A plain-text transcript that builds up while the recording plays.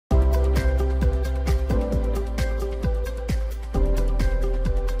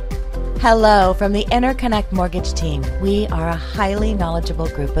Hello from the Interconnect Mortgage Team. We are a highly knowledgeable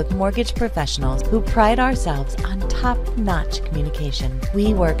group of mortgage professionals who pride ourselves on top-notch communication.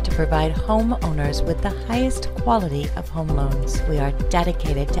 We work to provide homeowners with the highest quality of home loans. We are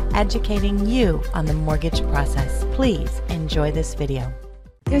dedicated to educating you on the mortgage process. Please enjoy this video.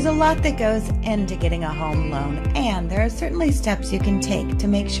 There's a lot that goes into getting a home loan, and there are certainly steps you can take to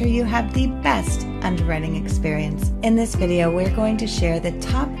make sure you have the best underwriting experience. In this video, we're going to share the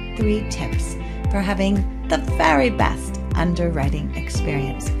top 3 tips for having the very best underwriting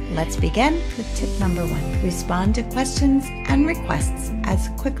experience. Let's begin with tip number 1. Respond to questions and requests as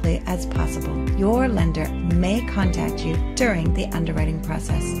quickly as possible. Your lender may contact you during the underwriting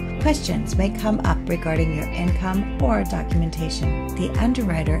process. Questions may come up regarding your income or documentation. The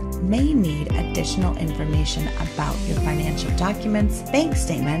underwriter may need additional information about your financial documents, bank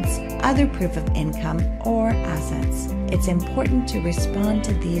statements, other proof of income, or assets. It's important to respond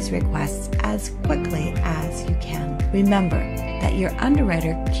to these requests as quickly as you can. Remember that your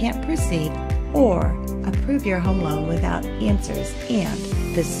underwriter can't proceed or approve your home loan without answers, and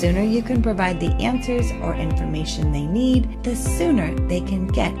the sooner you can provide the answers or information they need, the sooner they can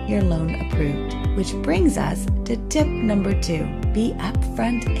get your loan approved. Which brings us to tip number 2. Be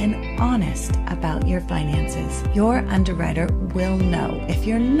upfront and honest about your finances. Your underwriter will know if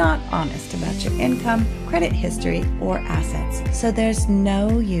you're not honest about your income, credit history, or assets, so there's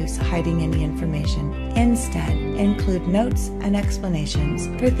no use hiding any information. Instead, include notes and explanations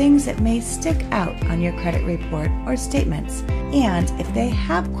for things that may stick out on your credit report or statements, and if they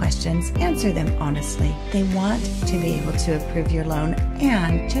have questions, answer them honestly. They want to be able to approve your loan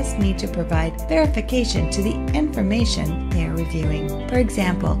and just need to provide verification to the information they are reviewing. For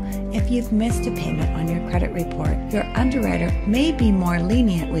example, if you've missed a payment on your credit report, your underwriter may be more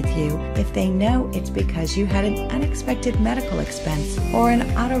lenient with you if they know it's because you had an unexpected medical expense or an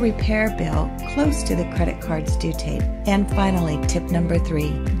auto repair bill close to the credit card's due date. And finally, tip number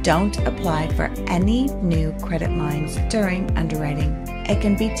 3, don't apply for any new credit lines during underwriting. It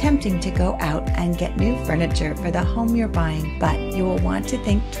can be tempting to go out and get new furniture for the home you're buying, but you will want to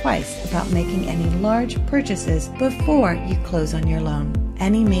think twice about making any large purchases before you close on your loan.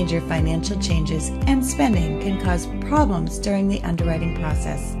 Any major financial changes and spending can cause problems during the underwriting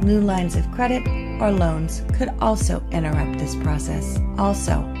process. New lines of credit or loans could also interrupt this process.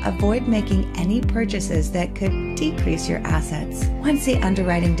 Also, avoid making any purchases that could decrease your assets. Once the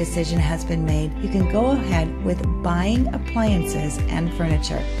underwriting decision has been made, you can go ahead with buying appliances and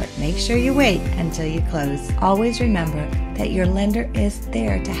furniture, but make sure you wait until you close. Always remember that your lender is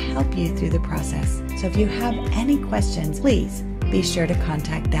there to help you through the process. So if you have any questions, please be sure to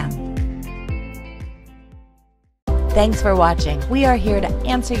contact them. Thanks for watching. We are here to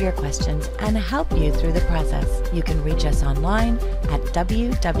answer your questions and help you through the process. You can reach us online at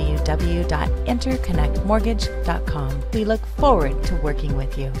www.interconnectmortgage.com. We look forward to working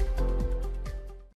with you.